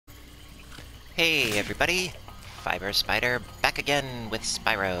Hey everybody, Fiber Spider back again with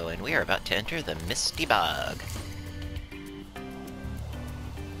Spyro, and we are about to enter the Misty Bog.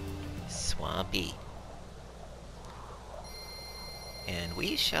 Swampy. And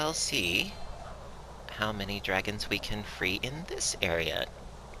we shall see how many dragons we can free in this area.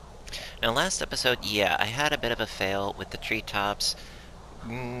 Now last episode, yeah, I had a bit of a fail with the treetops.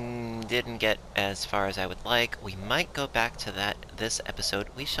 Didn't get as far as I would like. We might go back to that this episode.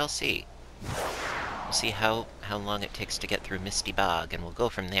 We shall see. We'll see how long it takes to get through Misty Bog, and we'll go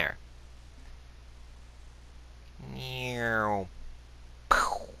from there.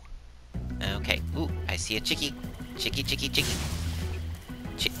 Okay. Ooh, I see a chickie. Chickie.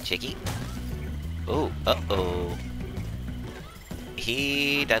 Chickie. Ooh, uh-oh.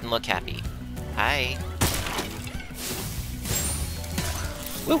 He doesn't look happy. Hi.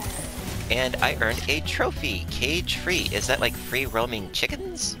 Woo! And I earned a trophy, cage-free. Is that like free roaming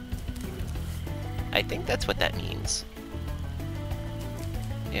chickens? I think that's what that means.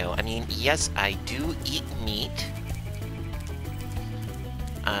 You know, I mean, yes, I do eat meat.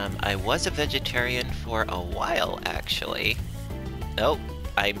 I was a vegetarian for a while, actually. Oh,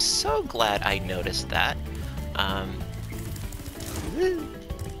 I'm so glad I noticed that.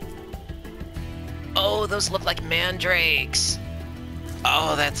 Oh, those look like mandrakes!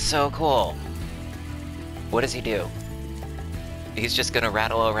 Oh, that's so cool. What does he do? He's just gonna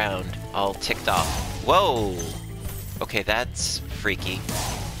rattle around, all ticked off. Whoa! Okay, that's freaky.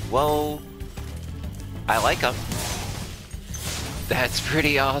 Whoa! I like him. That's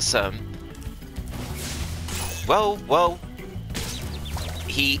pretty awesome. Whoa!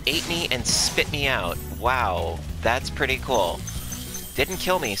 He ate me and spit me out. Wow, that's pretty cool. Didn't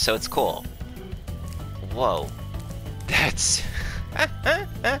kill me, so it's cool. Whoa. That's...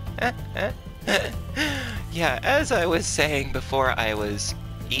 Yeah, as I was saying before I was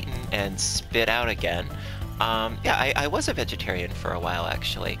eaten and spit out again, yeah, I was a vegetarian for a while,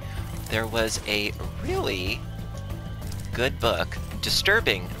 actually. There was a really good book,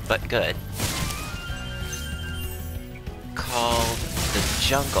 disturbing but good, called The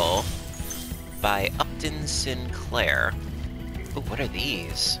Jungle by Upton Sinclair. Ooh, what are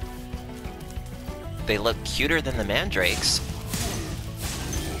these? They look cuter than the mandrakes.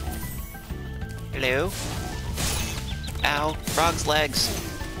 Hello? Ow, frog's legs.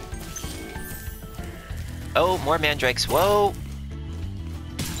 Oh, more mandrakes. Whoa!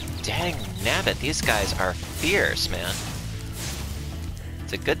 Dang nabbit, these guys are fierce, man.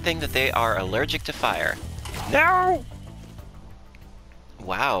 It's a good thing that they are allergic to fire. No!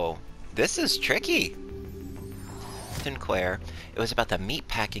 Wow, this is tricky. Sinclair. It was about the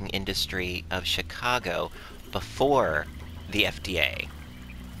meatpacking industry of Chicago before the FDA.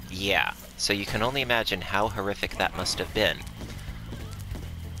 Yeah, so you can only imagine how horrific that must have been.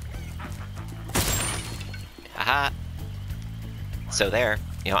 Haha! So there.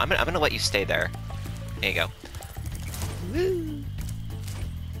 You know, I'm gonna let you stay there. There you go. Woo!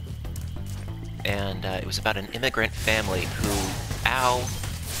 And it was about an immigrant family who... Ow!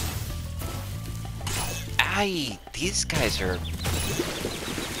 Aye! These guys are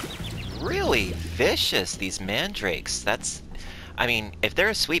really vicious, these mandrakes. That's... I mean, if they're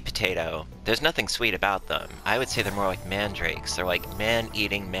a sweet potato, there's nothing sweet about them. I would say they're more like mandrakes. They're like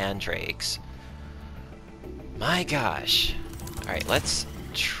man-eating mandrakes. My gosh. Alright, let's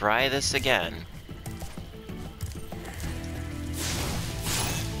try this again.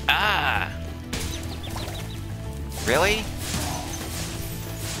 Ah! Really?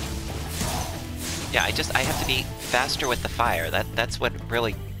 Yeah, I have to be faster with the fire. That's what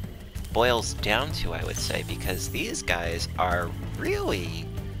really boils down to, I would say, because these guys are really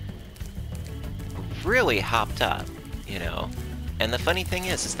hopped up, you know? And the funny thing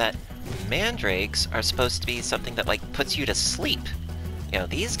is that mandrakes are supposed to be something that, like, puts you to sleep. You know,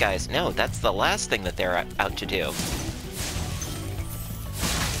 these guys, no, that's the last thing that they're out to do.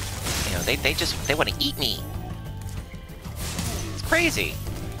 You know, they want to eat me. It's crazy.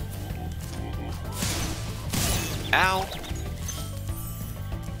 Ow!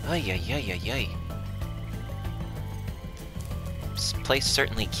 Ay. This place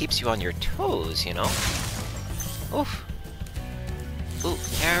certainly keeps you on your toes, you know? Oof. Ooh,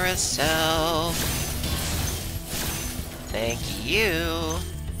 carousel! Thank you!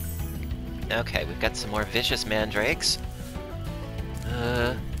 Okay, we've got some more vicious mandrakes.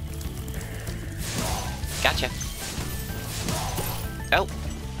 Gotcha! Oh!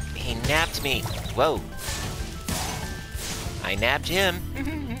 He nabbed me! Whoa! I nabbed him!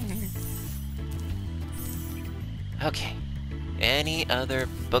 Okay. Any other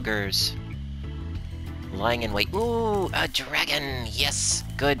boogers lying in wait? Ooh, a dragon! Yes!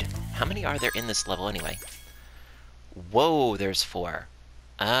 Good. How many are there in this level anyway? Whoa, there's 4.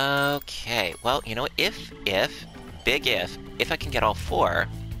 Okay, well, you know what? Big if I can get all 4,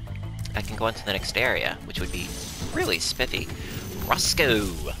 I can go on to the next area, which would be really spiffy. Roscoe!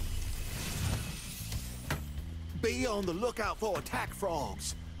 Be on the lookout for attack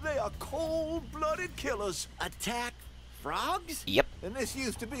frogs. They are cold-blooded killers. Attack frogs? Yep. And this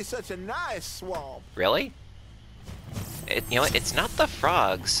used to be such a nice swamp. Really? You know what? It's not the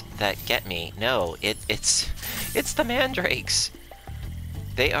frogs that get me. No, it's the mandrakes.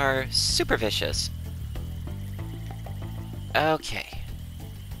 They are super vicious. Okay.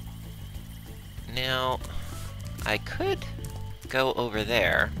 Now, I could go over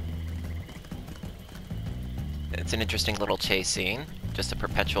there. It's an interesting little chase scene. Just a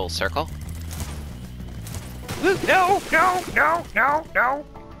perpetual circle. Woo! No! No! No! No! No!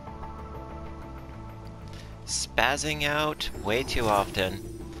 Spazzing out way too often.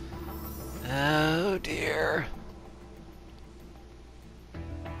 Oh dear.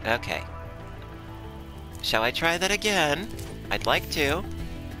 Okay. Shall I try that again? I'd like to.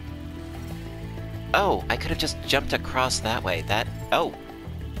 Oh, I could have just jumped across that way. Oh,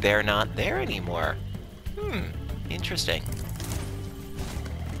 they're not there anymore. Interesting.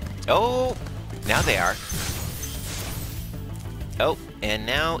 Oh, now they are. Oh, and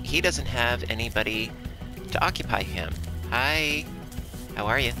now he doesn't have anybody to occupy him. Hi. How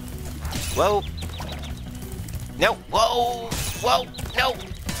are you? Whoa. No. Whoa. Whoa. No.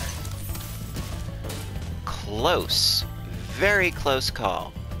 Close. Very close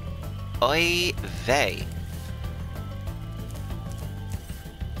call. Oy vey.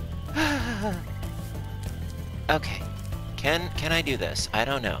 Okay. Can I do this? I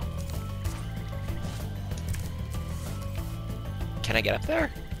don't know. Can I get up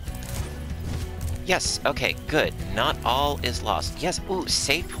there? Yes, okay, good. Not all is lost. Yes, ooh,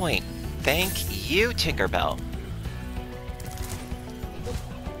 save point. Thank you, Tinkerbell.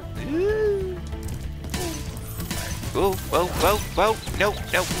 Ooh. Ooh, whoa, whoa, whoa, no,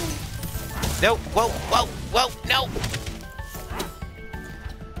 no. No, whoa, whoa, whoa, no!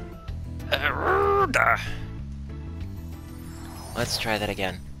 Let's try that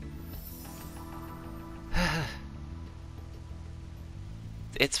again.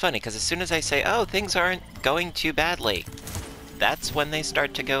 It's funny, because as soon as I say, oh, things aren't going too badly, that's when they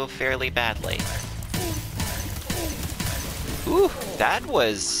start to go fairly badly. Ooh, that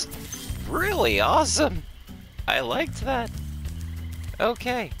was really awesome! I liked that.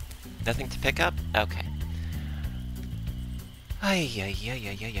 Okay. Nothing to pick up? Okay. Ay, ay, ay,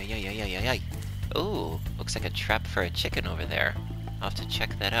 ay, ay, ay, ay, ay, ay, ay. Ooh, looks like a trap for a chicken over there. I'll have to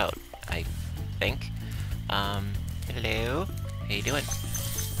check that out, I think. Hello? How you doing?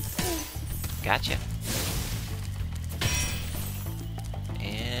 Gotcha.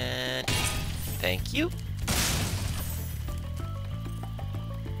 And... thank you.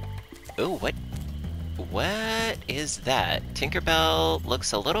 Ooh, what? What is that? Tinkerbell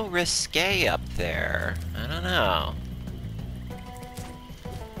looks a little risque up there. I don't know.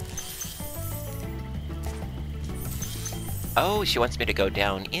 Oh, she wants me to go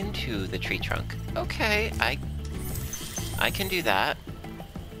down into the tree trunk. Okay, I can do that.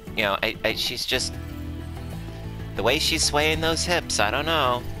 You know, she's just... the way she's swaying those hips, I don't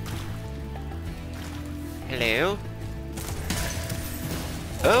know. Hello?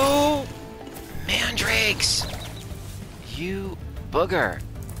 Oh! Mandrakes! You booger.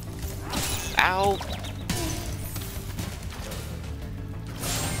 Ow!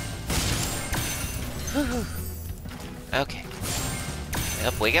 Okay.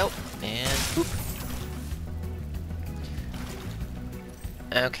 Up we go. And boop.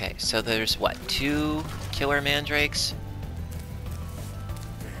 Okay, so there's what, 2 killer mandrakes?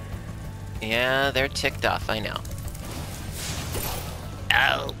 Yeah, they're ticked off, I know.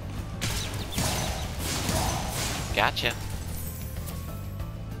 Ow! Gotcha.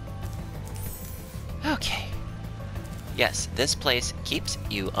 Okay. Yes, this place keeps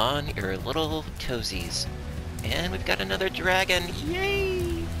you on your little toesies. And we've got another dragon.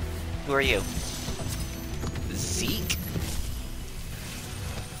 Yay! Who are you? Zeke?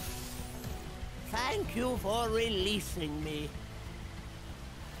 Thank you for releasing me.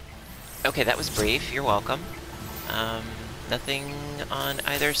 Okay, that was brief. You're welcome. Nothing on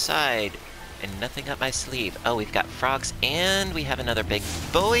either side. And nothing up my sleeve. Oh, we've got frogs, and we have another big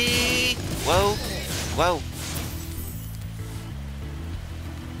boy! Whoa! Whoa!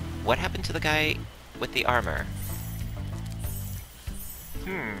 What happened to the guy with the armor?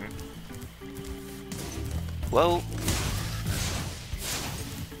 Whoa!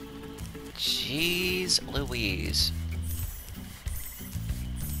 Jeez Louise.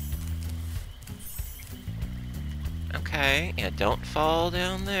 Okay, yeah, don't fall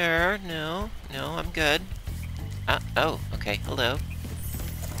down there. No, no, I'm good. Oh, okay, hello.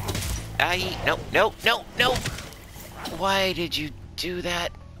 No, no, no, no! Why did you do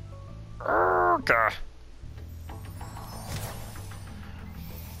that? Urgh.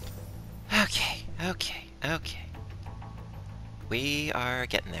 Okay, okay, okay. We are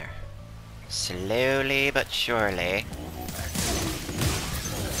getting there. Slowly but surely.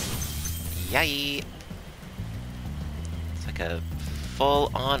 Yay! It's like a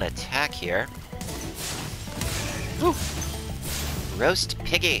full-on attack here. Woo! Roast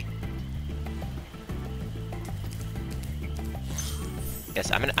piggy! Yes,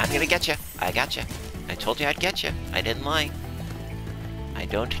 I'm gonna get you. I got you. I told you I'd get you. I didn't lie. I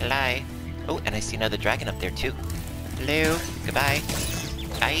don't lie. Oh, and I see another dragon up there too. Hello. Goodbye.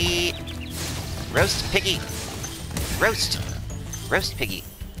 Bye. Roast piggy. Roast. Roast piggy.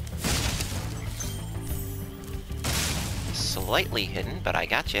 Slightly hidden, but I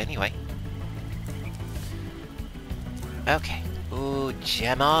got you anyway. Okay. Ooh,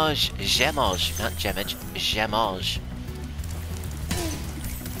 gemage. Gemage. Not gemage. Gemage.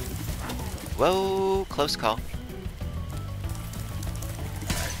 Whoa, close call.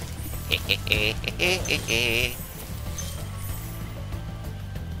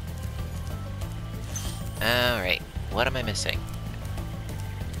 Alright, what am I missing?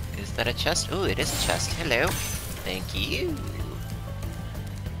 Is that a chest? Ooh, it is a chest. Hello. Thank you.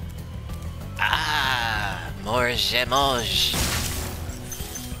 Ah, more gemage.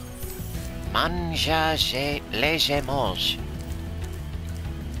 Manja les gemage.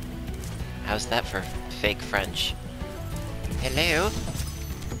 How's that for fake French? Hello?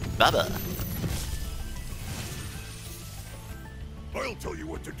 Bubba. I'll tell you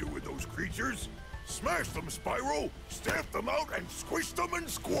what to do with those creatures. Smash them, Spyro! Stamp them out and squish them and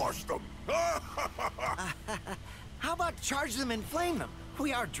squash them! How about charge them and flame them?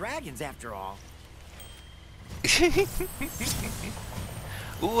 We are dragons after all.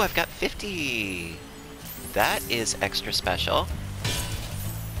 Ooh, I've got 50! That is extra special.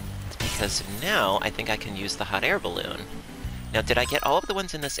 Because now I think I can use the hot air balloon. Now, did I get all of the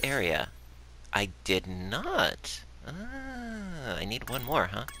ones in this area? I did not. Ah, I need one more,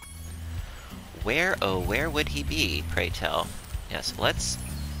 huh? Where, oh, where would he be, pray tell? Yes, let's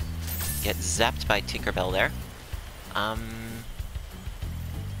get zapped by Tinkerbell there.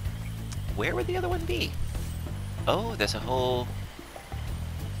 Where would the other one be? Oh, there's a whole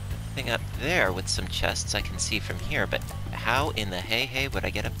thing up there with some chests I can see from here, but how in the hey would I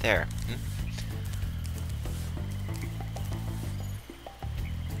get up there?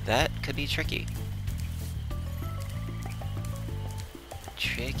 That could be tricky.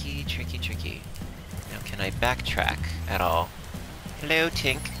 Tricky, tricky, tricky. Now, can I backtrack at all? Hello,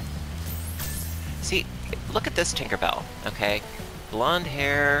 Tink. See, look at this Tinkerbell, okay? Blonde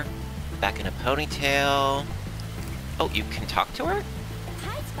hair, back in a ponytail. Oh, you can talk to her?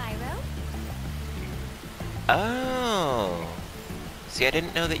 Hi, Spyro. Oh. See, I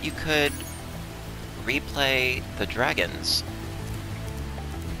didn't know that you could replay the dragons.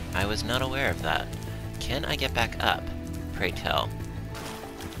 I was not aware of that. Can I get back up, pray tell?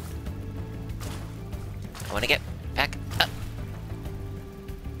 I want to get back up.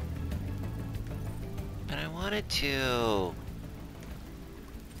 But I wanted to...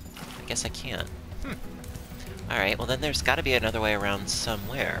 I guess I can't. Alright, well then there's gotta be another way around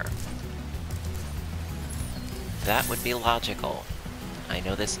somewhere. That would be logical. I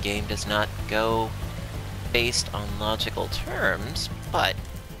know this game does not go based on logical terms, but...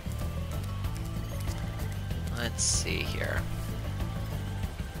 Let's see here.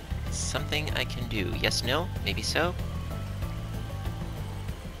 Something I can do. Yes, no? Maybe so?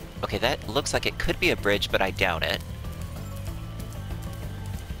 Okay, that looks like it could be a bridge, but I doubt it.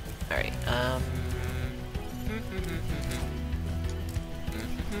 Alright,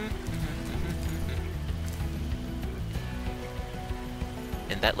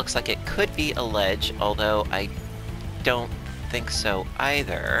 and that looks like it could be a ledge, although I don't think so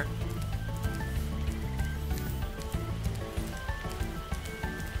either.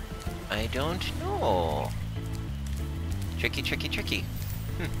 I don't know. Tricky, tricky, tricky.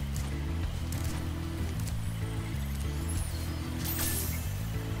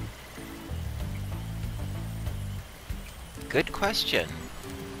 Good question.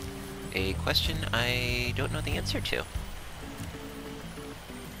 A question I don't know the answer to.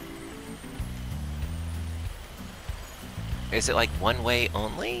 Is it like one way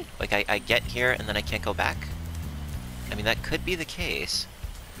only? Like I get here and then I can't go back? I mean, that could be the case.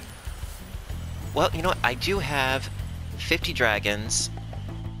 Well, you know what? I do have 50 dragons,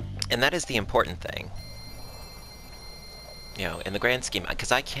 and that is the important thing. You know, in the grand scheme,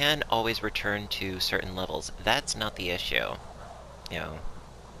 because I can always return to certain levels. That's not the issue, you know.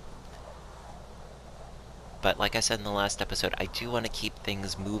 But like I said in the last episode, I do want to keep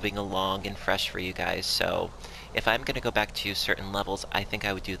things moving along and fresh for you guys, so if I'm going to go back to certain levels, I think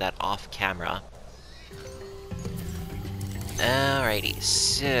I would do that off camera. Alrighty,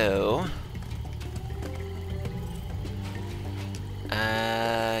 so...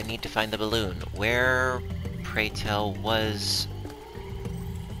 I need to find the balloon. Where, pray tell, was...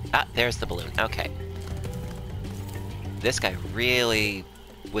 Ah, there's the balloon. Okay. This guy really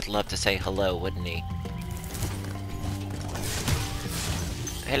would love to say hello, wouldn't he?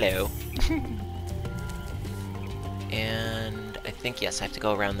 Hello. And I think, yes, I have to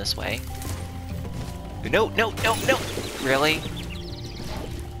go around this way. No, no, no, no! Really?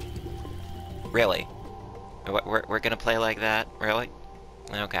 Really? We're gonna play like that? Really?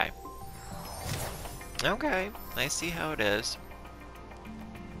 Okay. Okay, I see how it is.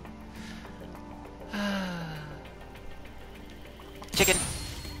 Chicken!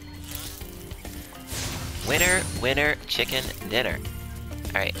 Winner, winner, chicken dinner.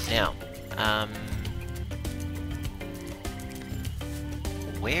 Alright, now,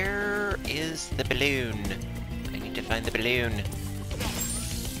 where is the balloon? I need to find the balloon.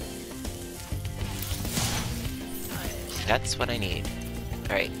 That's what I need.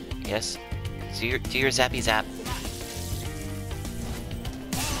 Alright, yes. Do your zappy zap.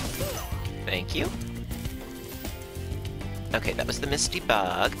 Thank you. Okay, that was the Misty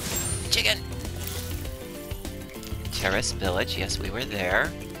Bog. Chicken! Terrace Village, yes, we were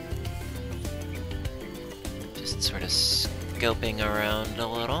there. Just sort of scoping around a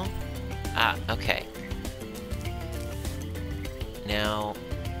little. Ah, okay. Now...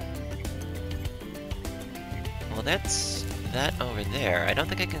 Well, that's that over there. I don't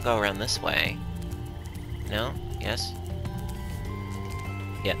think I can go around this way. No? Yes?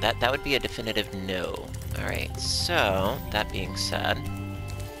 Yeah, that would be a definitive no. Alright, so, that being said,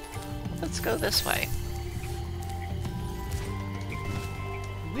 let's go this way.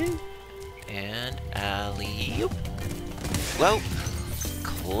 Woo! And alley-oop! Whoa!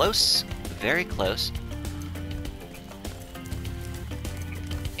 Close. Very close.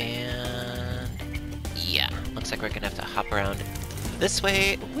 And... yeah, looks like we're gonna have to hop around this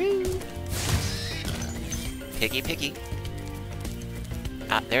way. Woo! Piggy, piggy.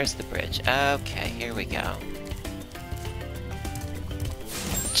 Ah, there's the bridge. Okay, here we go.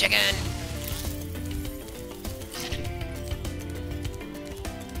 Chicken!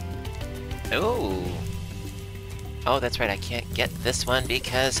 Ooh. Oh, that's right, I can't get this one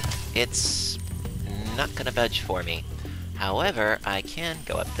because it's not gonna budge for me. However, I can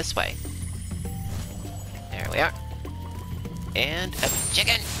go up this way. There we are. And up.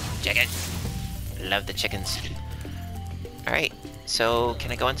 Chicken! Chicken! Love the chickens. Alright, so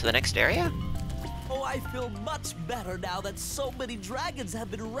can I go on to the next area? Oh, I feel much better now that so many dragons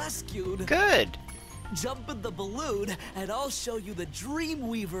have been rescued. Good! Jump in the balloon, and I'll show you the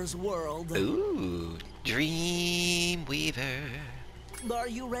Dreamweaver's world. Ooh, Dreamweaver. Are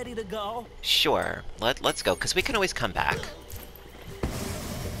you ready to go? Sure, let's go, because we can always come back.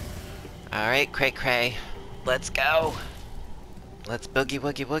 Alright, cray cray. Let's go! Let's boogie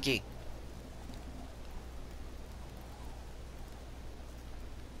woogie woogie.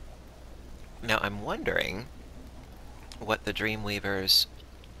 Now, I'm wondering what the Dreamweaver's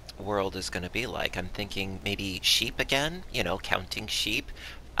world is going to be like. I'm thinking maybe sheep again, you know, counting sheep,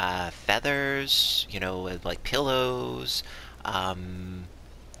 feathers, you know, like pillows. Oh,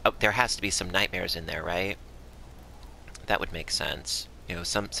 there has to be some nightmares in there, right? That would make sense. You know,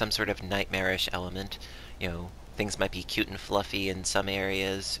 some sort of nightmarish element. You know, things might be cute and fluffy in some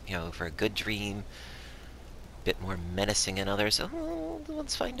areas, you know, for a good dream. A bit more menacing in others. Oh,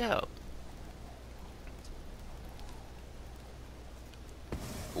 let's find out.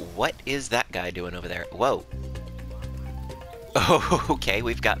 What is that guy doing over there? Whoa. Oh, okay,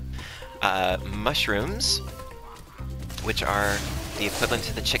 we've got mushrooms, which are the equivalent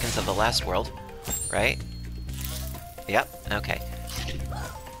to the chickens of the last world, right? Yep, okay.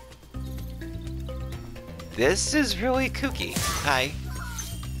 This is really kooky. Hi.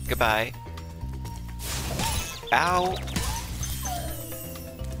 Goodbye. Ow.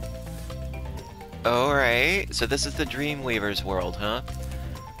 Alright, so this is the Dreamweaver's world, huh?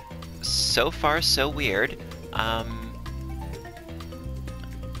 So far, so weird. Huh.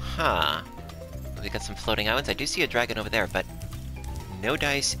 We got some floating islands. I do see a dragon over there, but no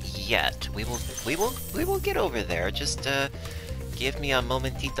dice yet. We will get over there. Just give me a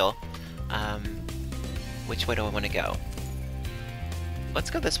momentito. Which way do I want to go? Let's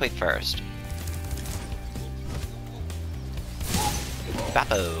go this way first.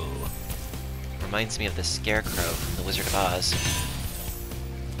 Bappo. Reminds me of the Scarecrow from The Wizard of Oz.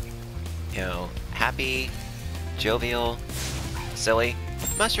 You know, happy, jovial, silly,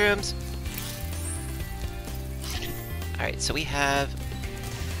 mushrooms. Alright, so we have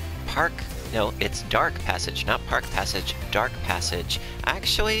no, it's Dark Passage, not Park Passage, Dark Passage.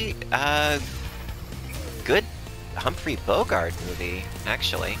 Actually, good Humphrey Bogart movie,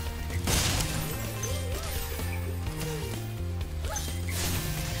 actually.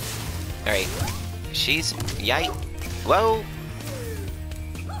 Alright, she's... Yike! Whoa!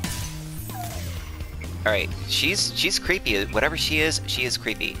 Alright, she's creepy. Whatever she is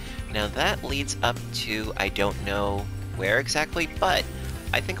creepy. Now that leads up to, I don't know where exactly, but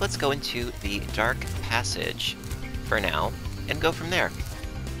I think let's go into the Dark Passage for now, and go from there.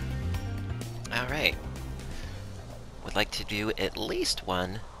 Alright. Would like to do at least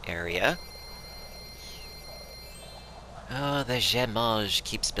one area. Oh, the gemage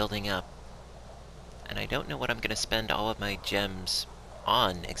keeps building up. And I don't know what I'm gonna spend all of my gems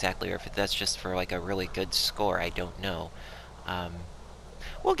on exactly, or if that's just for like a really good score, I don't know.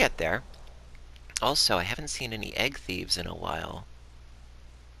 We'll get there. Also, I haven't seen any egg thieves in a while.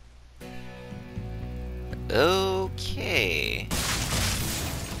 Okay.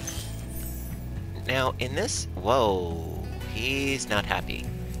 Now, in this... Whoa. He's not happy.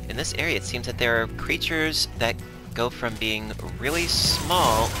 In this area, it seems that there are creatures that go from being really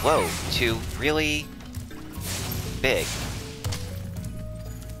small... Whoa. To really... big.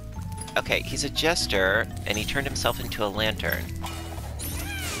 Okay, he's a jester, and he turned himself into a lantern.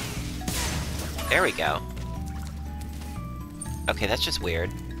 There we go. Okay, that's just weird.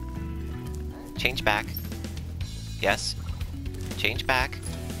 Change back. Yes. Change back.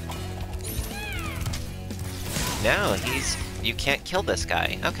 No, he's... You can't kill this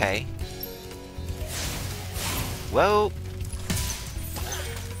guy. Okay. Whoa!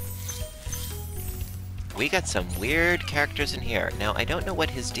 We got some weird characters in here. Now, I don't know what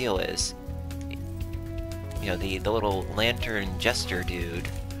his deal is. You know, the little lantern jester dude.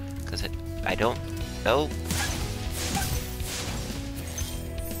 Because I don't... Oh.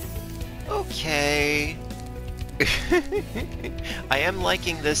 Okay. I am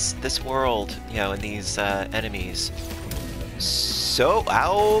liking this world, you know, and these enemies. So...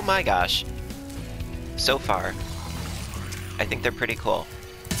 Oh my gosh. So far. I think they're pretty cool.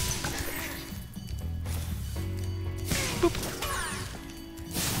 Boop.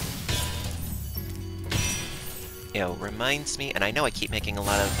 You know, reminds me, and I know I keep making a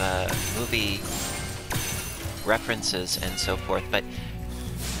lot of movie references and so forth, but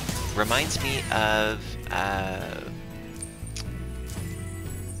reminds me of, I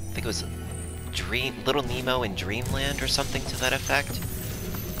think it was Little Nemo in Dreamland or something to that effect.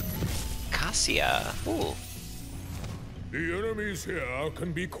 Cassia. Ooh. The enemies here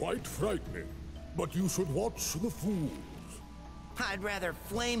can be quite frightening, but you should watch the fools. I'd rather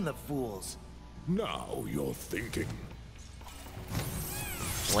flame the fools. Now you're thinking.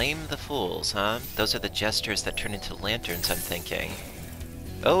 Flame the fools, huh? Those are the jesters that turn into lanterns, I'm thinking.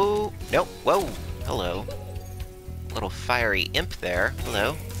 Oh, no, whoa, hello. Little fiery imp there,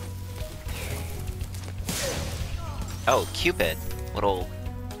 hello. Oh, Cupid. Little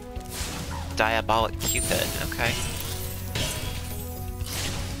diabolic Cupid, okay.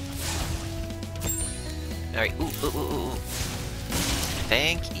 Alright, ooh.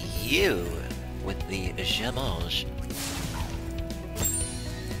 Thank you with the gemage.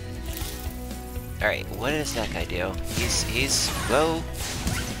 Alright, what does that guy do? Whoa.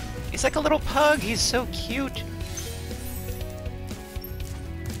 He's like a little pug, he's so cute.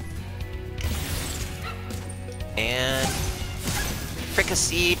 And...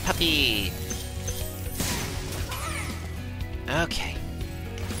 fricasseed puppy! Okay.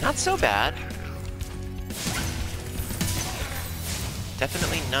 Not so bad.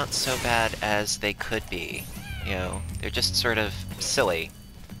 Definitely not so bad as they could be. You know, they're just sort of silly.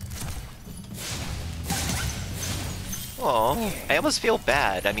 Oh, I almost feel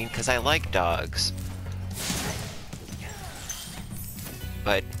bad. I mean, because I like dogs.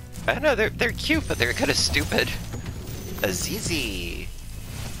 But, I don't know, they're cute, but they're kind of stupid. Azizi.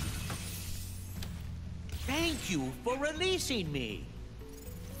 Thank you for releasing me.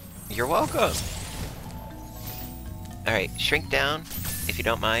 You're welcome. Alright, shrink down, if you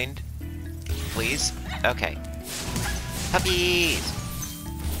don't mind. Please? Okay. Puppies!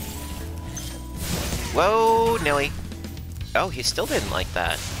 Whoa, Nilly. Oh, he still didn't like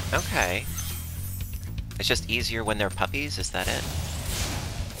that. Okay. It's just easier when they're puppies, is that it?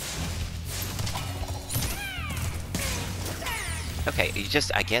 Okay,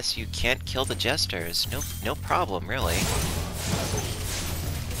 I guess you can't kill the jesters. No problem, really.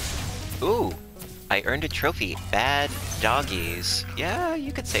 Ooh, I earned a trophy. Bad doggies. Yeah,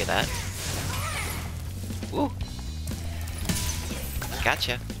 you could say that. Ooh.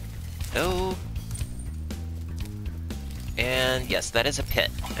 Gotcha. Oh. And yes, that is a pit.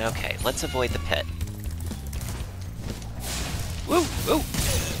 Okay, let's avoid the pit. Woo! Woo!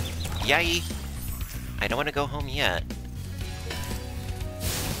 Yay! I don't want to go home yet.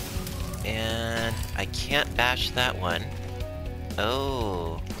 And I can't bash that one.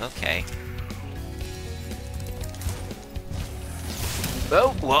 Oh, okay.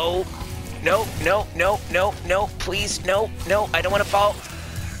 Oh, whoa! No, no, no, no, no, please, no, no, I don't want to fall.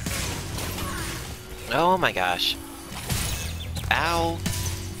 Oh my gosh. Ow.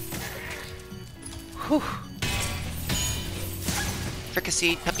 Whew.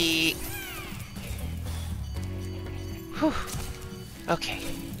 Fricassee puppy. Whew. Okay.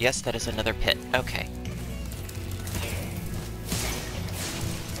 Yes, that is another pit. Okay.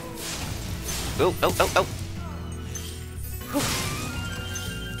 Oh, oh, oh, oh! Whew.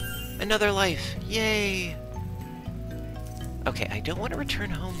 Another life! Yay! Okay, I don't want to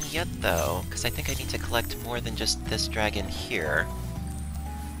return home yet, though, because I think I need to collect more than just this dragon here.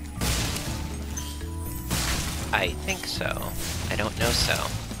 I think so. I don't know so.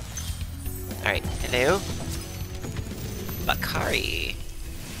 Alright, hello? Bakari!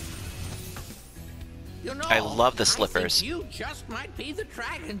 You know, I love the I slippers. think you just might be the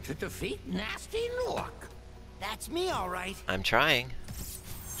dragon to defeat Nasty Nook. That's me, all right. I'm trying.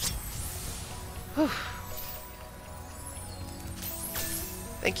 Whew.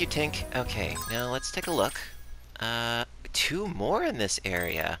 Thank you, Tink. Okay, now let's take a look. 2 more in this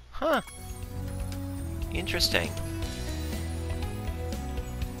area. Huh. Interesting.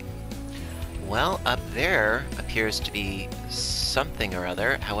 Well, up there appears to be something or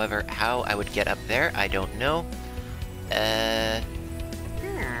other. However, how I would get up there, I don't know.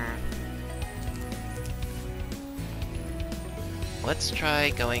 Let's try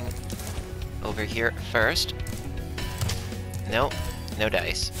going over here first. Nope, no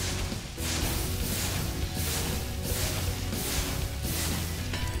dice.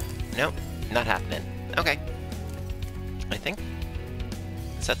 Nope, not happening. Okay. I think.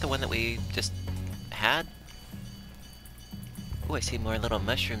 Is that the one that we just had? Ooh, I see more little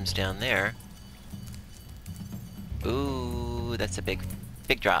mushrooms down there. Ooh, that's a big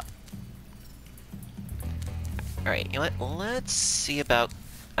drop. Alright, you know what? Let's see about...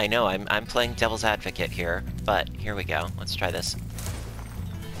 I know, I'm playing devil's advocate here, but here we go. Let's try this.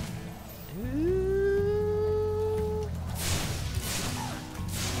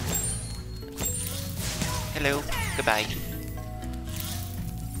 Hello. Goodbye.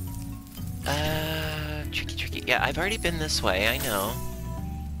 Tricky. Yeah, I've already been this way, I know.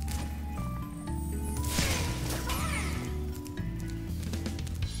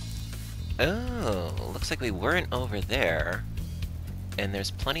 Oh, looks like we weren't over there. And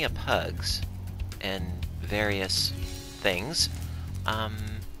there's plenty of pugs and various things.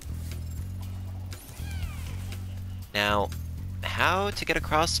 Now, how to get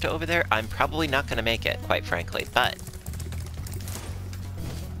across to over there? I'm probably not gonna make it, quite frankly, but...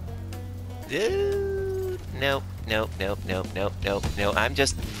 Nope. I'm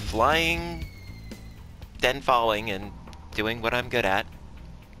just flying, then falling, and doing what I'm good at.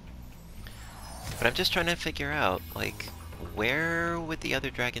 But I'm just trying to figure out, like, where would the other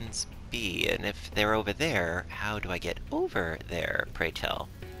dragons be? And if they're over there, how do I get over there, pray tell?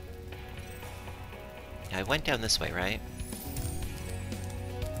 I went down this way, right?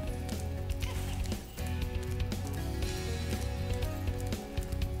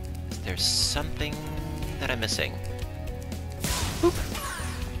 There's something that I'm missing. Boop!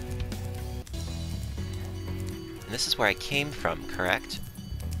 And this is where I came from, correct?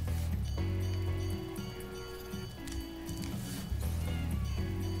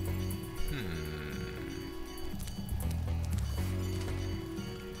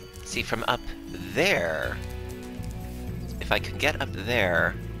 See, from up there, if I could get up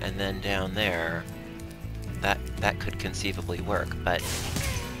there and then down there, that could conceivably work, but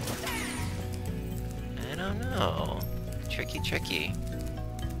I don't know. Tricky.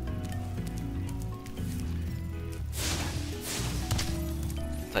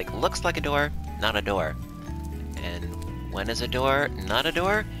 Like, looks like a door, not a door. And when is a door not a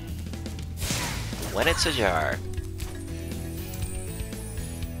door? When it's ajar.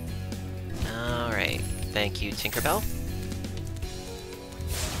 Alright, thank you, Tinkerbell.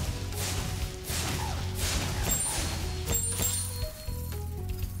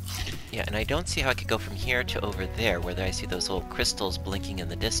 Yeah, and I don't see how I could go from here to over there, where I see those little crystals blinking in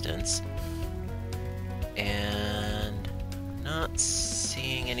the distance. And... not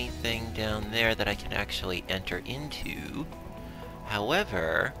seeing anything down there that I can actually enter into.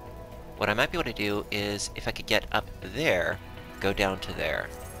 However, what I might be able to do is, if I could get up there, go down to there.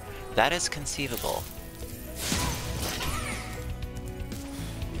 That is conceivable.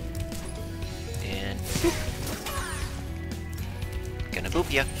 And boop. Gonna boop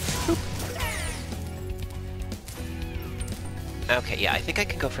ya. Boop. Okay, yeah, I think I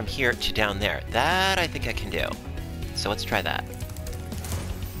can go from here to down there. That I think I can do. So let's try that.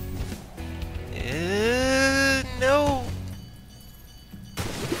 No!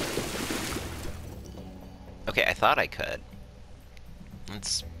 Okay, I thought I could.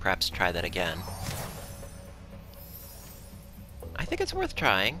 Let's perhaps try that again. I think it's worth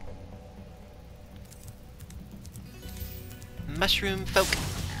trying. Mushroom folk.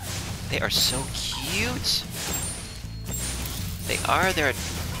 They are so cute. They are, they're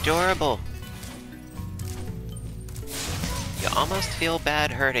adorable. You almost feel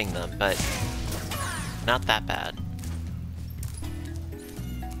bad hurting them, but not that bad.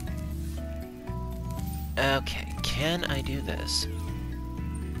 Okay, can I do this?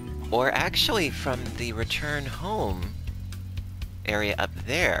 Or actually, from the return home area up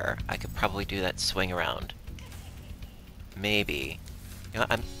there, I could probably do that swing around. Maybe. You know,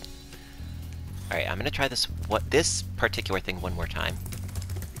 Alright, I'm gonna try this particular thing one more time.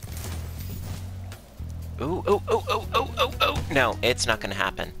 Ooh, oh, oh, oh, oh, oh, oh! No, it's not gonna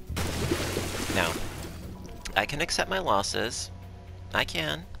happen. No. I can accept my losses. I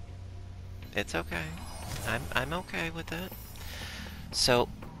can. It's okay. I'm okay with it. So,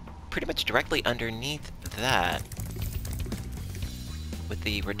 pretty much directly underneath that, with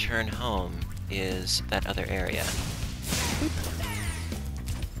the return home, is that other area. Boop.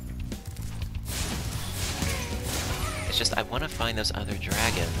 It's just, I want to find those other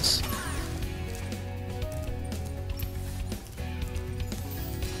dragons.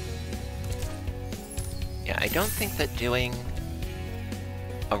 Yeah, I don't think that doing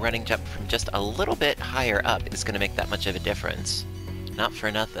a running jump from just a little bit higher up is going to make that much of a difference. Not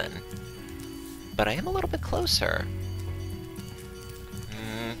for nothing. But I am a little bit closer.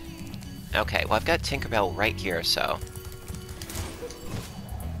 Okay, well I've got Tinkerbell right here, so...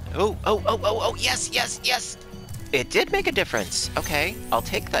 Oh, oh, oh, oh, oh, yes, yes, yes! It did make a difference! Okay, I'll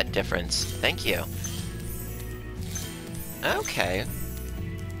take that difference. Thank you. Okay.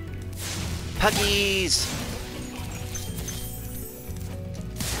 Puggies!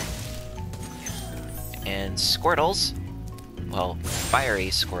 And Squirtles. Well, fiery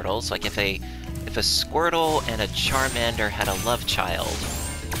Squirtles. Like if a Squirtle and a Charmander had a love child.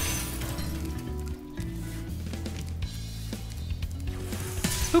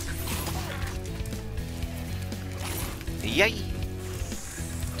 Boop! Yay!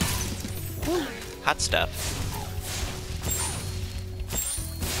 Woo. Hot stuff.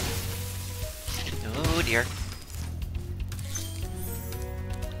 Oh dear.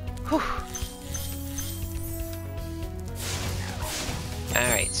 Whew.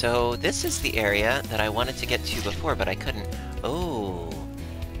 Alright, so this is the area that I wanted to get to before, but I couldn't. Oh.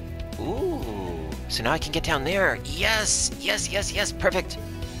 Ooh. So now I can get down there. Yes! Yes, yes, yes! Perfect!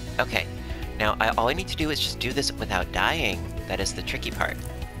 Okay. Now, all I need to do is just do this without dying. That is the tricky part.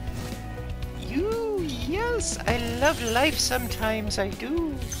 Yes! I love life sometimes, I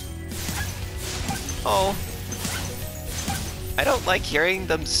do. Oh. I don't like hearing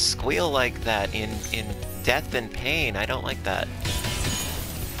them squeal like that in death and pain. I don't like that.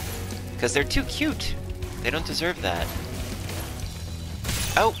 Because they're too cute. They don't deserve that.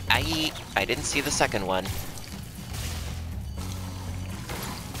 Oh, I didn't see the second one.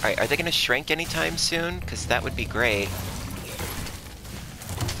 Alright, are they gonna shrink anytime soon? Because that would be great.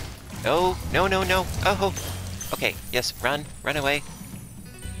 Oh, no, no, no. Oh, okay, yes, run away.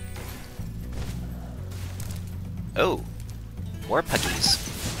 Oh, more puggies.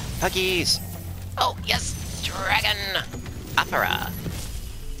 Puggies! Oh, yes! Dragon! Opera!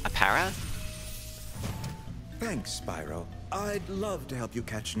 Apara? Thanks, Spyro. I'd love to help you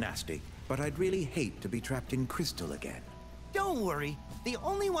catch Nasty, but I'd really hate to be trapped in Crystal again. Don't worry. The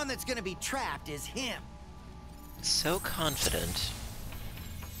only one that's gonna be trapped is him. So confident.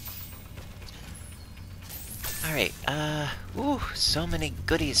 Alright, ooh, so many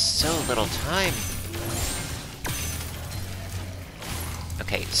goodies, so little time.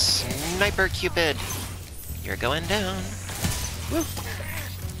 Okay, Sniper Cupid! You're going down. Woo!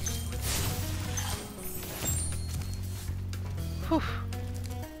 Whew.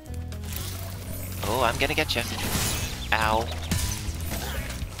 Oh, I'm gonna get you. Ow.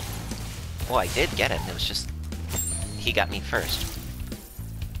 Oh, I did get him. It was just... he got me first.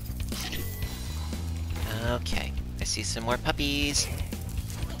 Okay. I see some more puppies.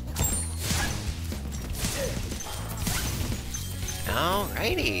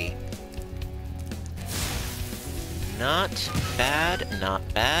 Alrighty. Not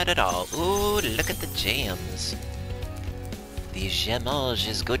bad at all. Ooh, look at the gems. The gemage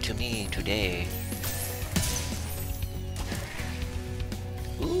is good to me today.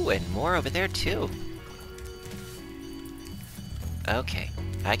 Ooh, and more over there too. Okay,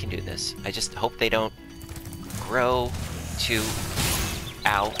 I can do this. I just hope they don't grow to,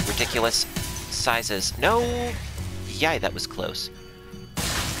 ow, ridiculous sizes. No! Yay, that was close.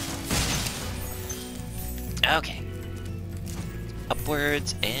 Okay.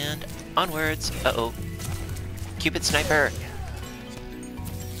 Upwards and onwards. Uh-oh. Cupid sniper!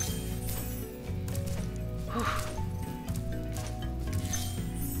 Whew.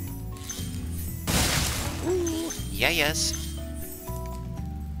 Ooh, yeah, yes.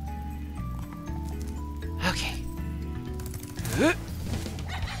 Okay.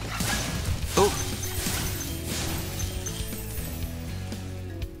 Ooh.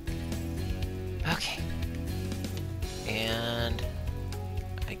 Okay. And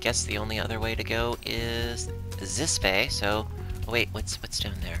I guess the only other way to go is this way, so... Oh, wait, what's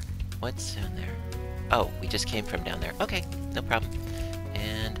down there? What's down there? Oh, we just came from down there. Okay, no problem.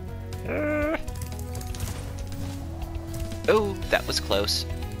 And... Oh, that was close.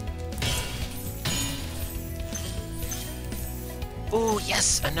 Oh,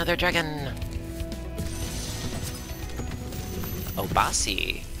 yes! Another dragon! Oh,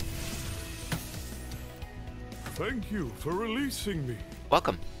 bossy. Thank you for releasing me.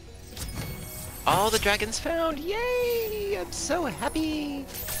 Welcome. All the dragons found! Yay! I'm so happy!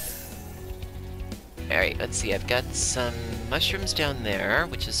 Alright, let's see. I've got some mushrooms down there,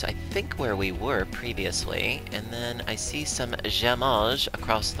 which is, I think, where we were previously. And then I see some gemage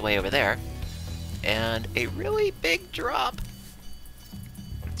across the way over there. And a really big drop!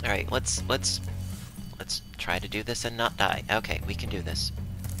 Alright, let's try to do this and not die. Okay, we can do this.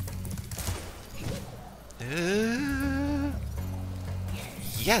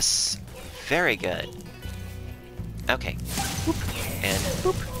 Yes! Very good. Okay. Boop. And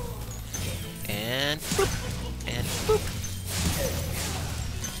boop. And boop. And boop.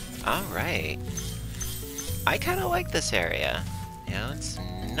 Alright. I kinda like this area. You know, it's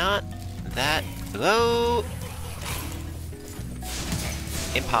not that... Whoa!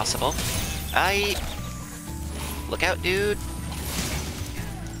 Impossible. Look out, dude!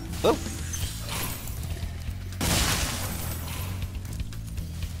 Whoa!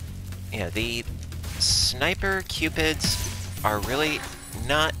 Yeah, the sniper cupids are really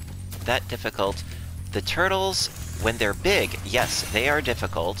not that difficult. The turtles, when they're big, yes, they are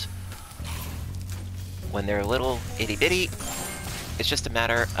difficult. When they're little itty-bitty, it's just a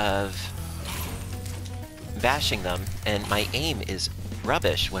matter of bashing them, and my aim is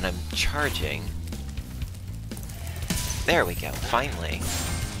rubbish when I'm charging. There we go, finally.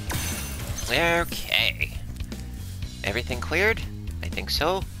 Okay. Everything cleared? I think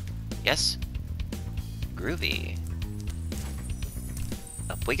so. Yes? Groovy.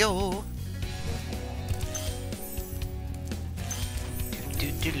 Up we go!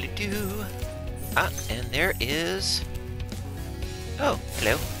 Do-do-do-do-do. Ah, and there is... Oh,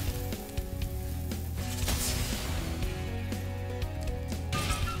 hello.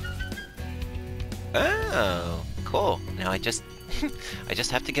 Oh, cool. Now I just... I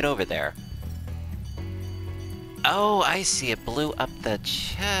just have to get over there. Oh, I see. It blew up the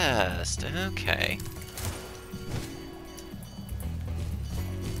chest. Okay.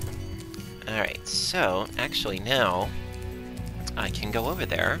 Alright, so, actually now, I can go over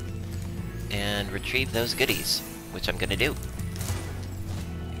there and retrieve those goodies, which I'm gonna do.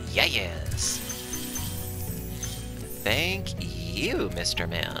 Yes! Thank you, Mr.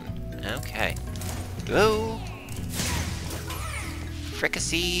 Man. Okay. Go!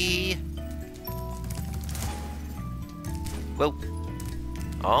 Fricassee! Whoa.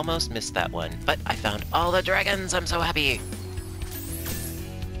 Almost missed that one, but I found all the dragons! I'm so happy!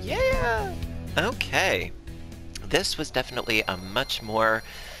 Yeah! Okay. This was definitely a much more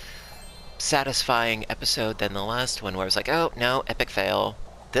satisfying episode than the last one, where I was like, oh, no, epic fail.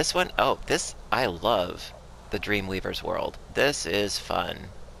 This one, oh, this, I love the Dreamweaver's world. This is fun.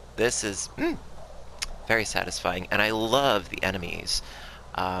 This is very satisfying, and I love the enemies.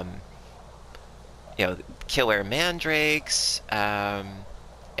 You know, killer mandrakes, and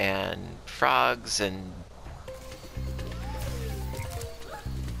frogs, and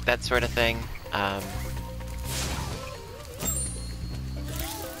that sort of thing.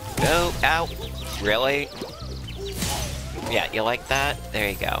 No, ow, really? Yeah, you like that? There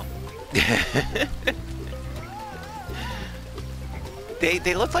you go.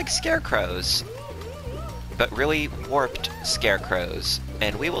 They look like scarecrows. but really warped scarecrows,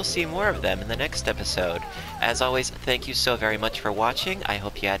 and we will see more of them in the next episode. As always, thank you so very much for watching. I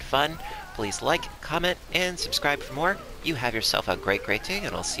hope you had fun. Please like, comment, and subscribe for more. You have yourself a great day,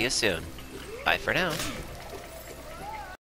 and I'll see you soon. Bye for now.